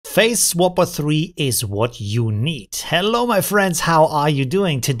Face Swapper 3 is what you need. Hello my friends, how are you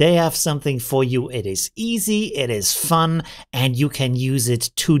doing? Today I have something for you. It is easy, it is fun, and you can use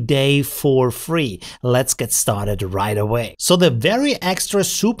it today for free. Let's get started right away. So the very extra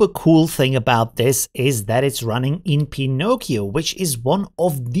super cool thing about this is that it's running in Pinocchio, which is one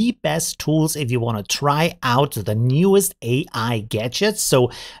of the best tools if you want to try out the newest AI gadgets.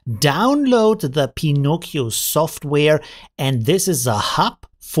 So download the Pinocchio software, and this is a hub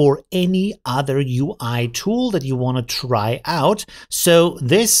for any other UI tool that you want to try out. So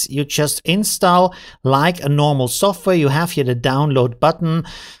this you just install like a normal software. You have here the download button,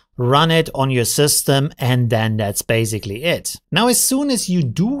 run it on your system, and then that's basically it. Now, as soon as you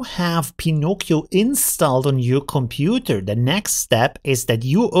do have Pinocchio installed on your computer, the next step is that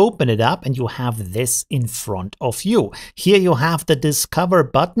you open it up and you have this in front of you. Here you have the Discover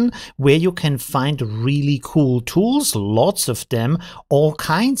button where you can find really cool tools, lots of them, all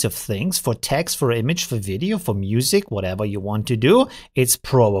kinds of things for text, for image, for video, for music, whatever you want to do. It's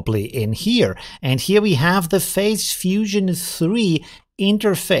probably in here. And here we have the FaceFusion 3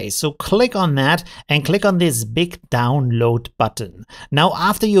 interface. So click on that and click on this big download button. Now,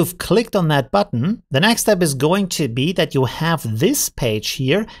 after you've clicked on that button, the next step is going to be that you have this page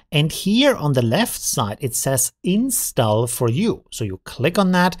here, and here on the left side it says install for you. So you click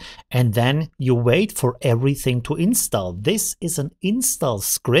on that and then you wait for everything to install. This is an install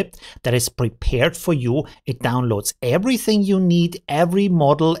script that is prepared for you. It downloads everything you need, every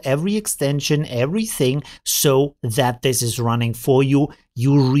model, every extension, everything, so that this is running for you.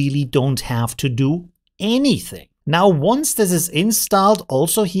 You really don't have to do anything. Now, once this is installed,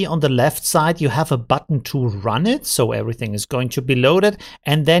 also here on the left side, you have a button to run it. So everything is going to be loaded,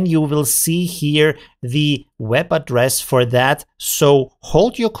 and then you will see here the web address for that. So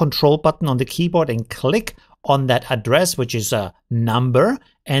hold your control button on the keyboard and click on that address, which is a number,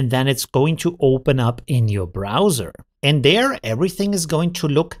 and then it's going to open up in your browser. And there, everything is going to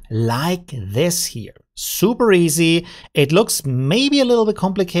look like this here. Super easy. It looks maybe a little bit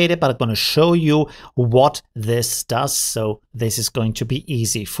complicated, but I'm going to show you what this does. So this is going to be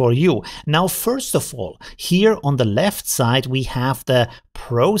easy for you. Now, first of all, here on the left side, we have the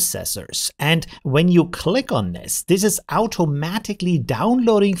processors. And when you click on this, this is automatically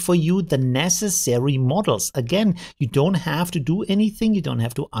downloading for you the necessary models. Again, you don't have to do anything. You don't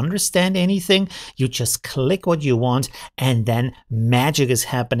have to understand anything. You just click what you want, and then magic is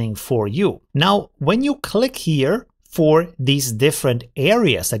happening for you. Now, when you click here for these different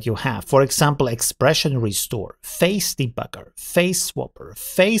areas that you have, for example, expression restore, face debugger, face swapper,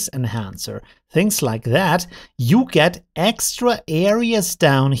 face enhancer, things like that, you get extra areas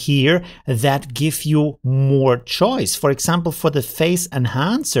down here that give you more choice. For example, for the face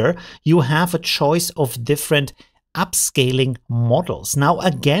enhancer, you have a choice of different upscaling models. Now,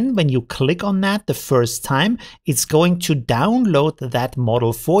 again, when you click on that the first time, it's going to download that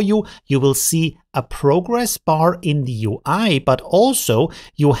model for you. You will see a progress bar in the UI, but also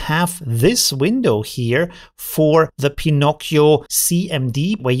you have this window here for the Pinocchio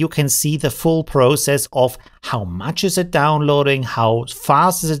CMD, where you can see the full process of how much is it downloading, how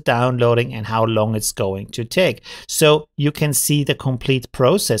fast is it downloading, and how long it's going to take. So you can see the complete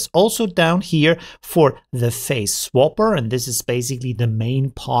process. Also down here for the face swapper, and this is basically the main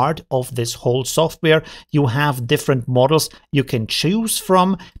part of this whole software. You have different models you can choose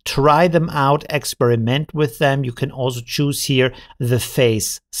from, try them out, experiment with them. You can also choose here the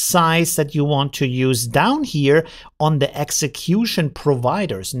face size that you want to use. Down here on the execution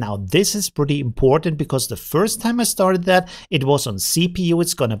providers. Now, this is pretty important because the first time I started that, it was on CPU.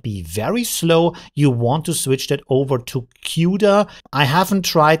 It's going to be very slow. You want to switch that over to CUDA. I haven't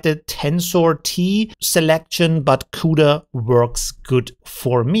tried the Tensor T selection, but CUDA works good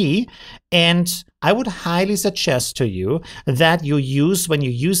for me. And I would highly suggest to you that you use, when you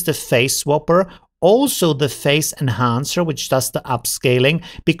use the face swapper, also the face enhancer, which does the upscaling,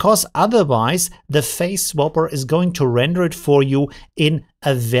 because otherwise the face swapper is going to render it for you in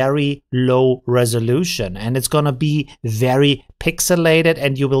a very low resolution, and it's going to be very pixelated,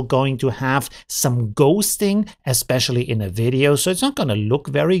 and you will going to have some ghosting, especially in a video, so it's not going to look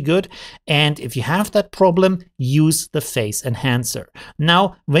very good. And if you have that problem, use the face enhancer.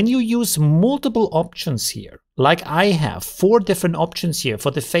 Now, when you use multiple options here, like I have 4 different options here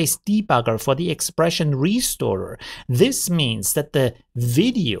for the face debugger, for the expression restorer, this means that the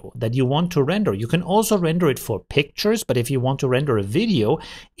video that you want to render. You can also render it for pictures, but if you want to render a video,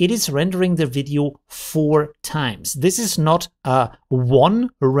 it is rendering the video 4 times. This is not a one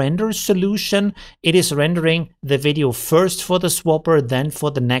render solution. It is rendering the video first for the swapper, then for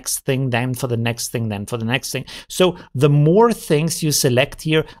the next thing, then for the next thing, then for the next thing. So the more things you select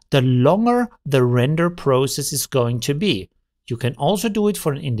here, the longer the render process is going to be. You can also do it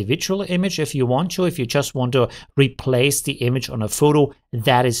for an individual image if you want to. If you just want to replace the image on a photo,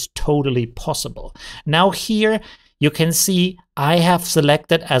 that is totally possible. Now here you can see I have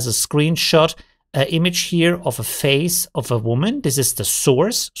selected as a screenshot an image here of a face of a woman. This is the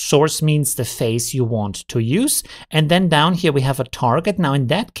source. Source means the face you want to use. And then down here we have a target. Now in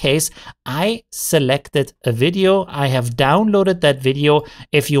that case, I selected a video. I have downloaded that video.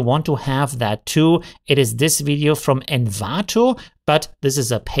 If you want to have that too, it is this video from Envato, but this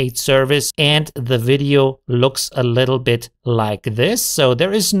is a paid service and the video looks a little bit like this. So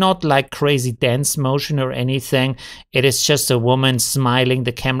there is not like crazy dance motion or anything. It is just a woman smiling.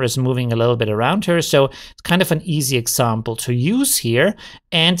 The camera is moving a little bit around her. So it's kind of an easy example to use here.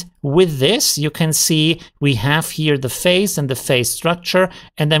 And with this, you can see we have here the face and the face structure,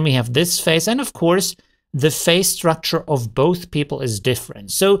 and then we have this face. And of course, the face structure of both people is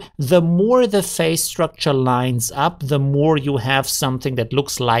different. So the more the face structure lines up, the more you have something that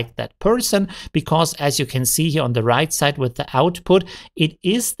looks like that person, because as you can see here on the right side with the output, it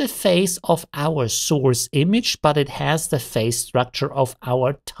is the face of our source image, but it has the face structure of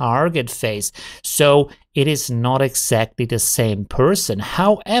our target face. So it is not exactly the same person.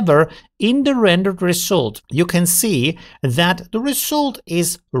 However, in the rendered result, you can see that the result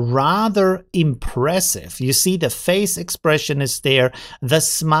is rather impressive. You see the face expression is there, the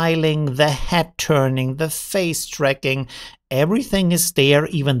smiling, the head turning, the face tracking, everything is there,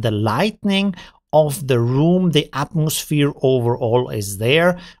 even the lighting of the room, the atmosphere overall is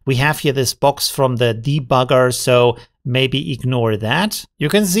there. We have here this box from the debugger, so maybe ignore that. You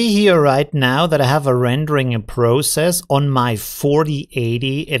can see here right now that I have a rendering process on my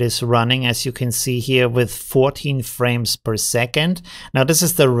 4080. It is running, as you can see here, with 14 frames per second. Now this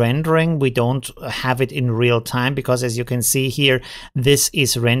is the rendering. We don't have it in real time because, as you can see here, this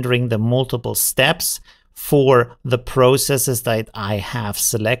is rendering the multiple steps for the processes that I have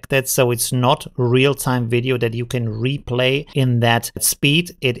selected. So it's not real-time video that you can replay in that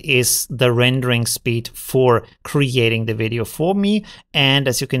speed. It is the rendering speed for creating the video for me. And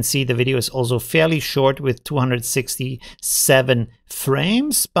as you can see, the video is also fairly short with 267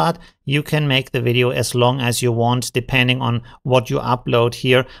 frames, but you can make the video as long as you want depending on what you upload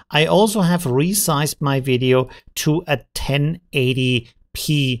here. I also have resized my video to a 1080p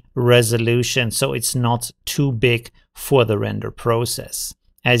resolution, so it's not too big for the render process.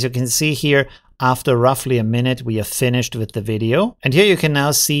 As you can see here, after roughly a minute, we are finished with the video. And here you can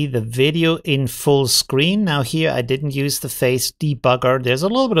now see the video in full screen. Now here I didn't use the face debugger. There's a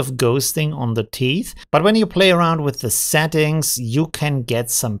little bit of ghosting on the teeth, but when you play around with the settings, you can get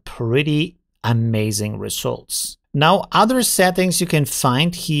some pretty amazing results. Now, other settings you can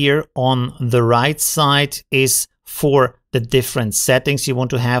find here on the right side is for the different settings you want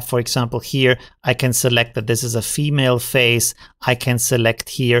to have. For example, here I can select that this is a female face. I can select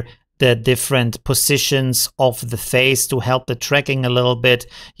here the different positions of the face to help the tracking a little bit.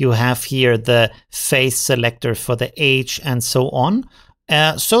 You have here the face selector for the age and so on.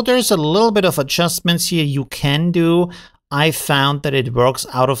 So there's a little bit of adjustments here you can do. I found that it works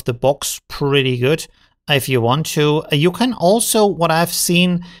out of the box pretty good. If you want to, you can also, what I've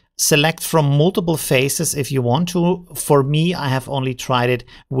seen, select from multiple faces if you want to. For me, I have only tried it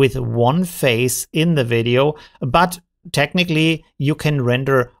with one face in the video, but technically you can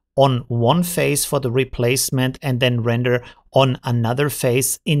render on one face for the replacement and then render on another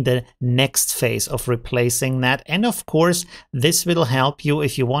face in the next phase of replacing that. And of course, this will help you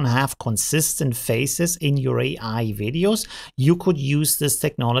if you want to have consistent faces in your AI videos. You could use this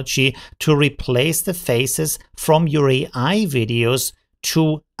technology to replace the faces from your AI videos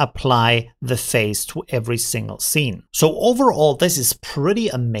to apply the face to every single scene. So overall, this is pretty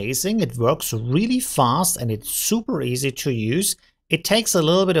amazing. It works really fast and it's super easy to use. It takes a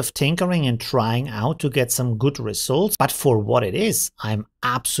little bit of tinkering and trying out to get some good results, but for what it is, I'm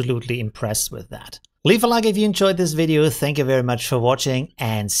absolutely impressed with that. Leave a like if you enjoyed this video. Thank you very much for watching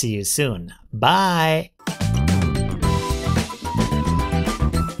and see you soon. Bye!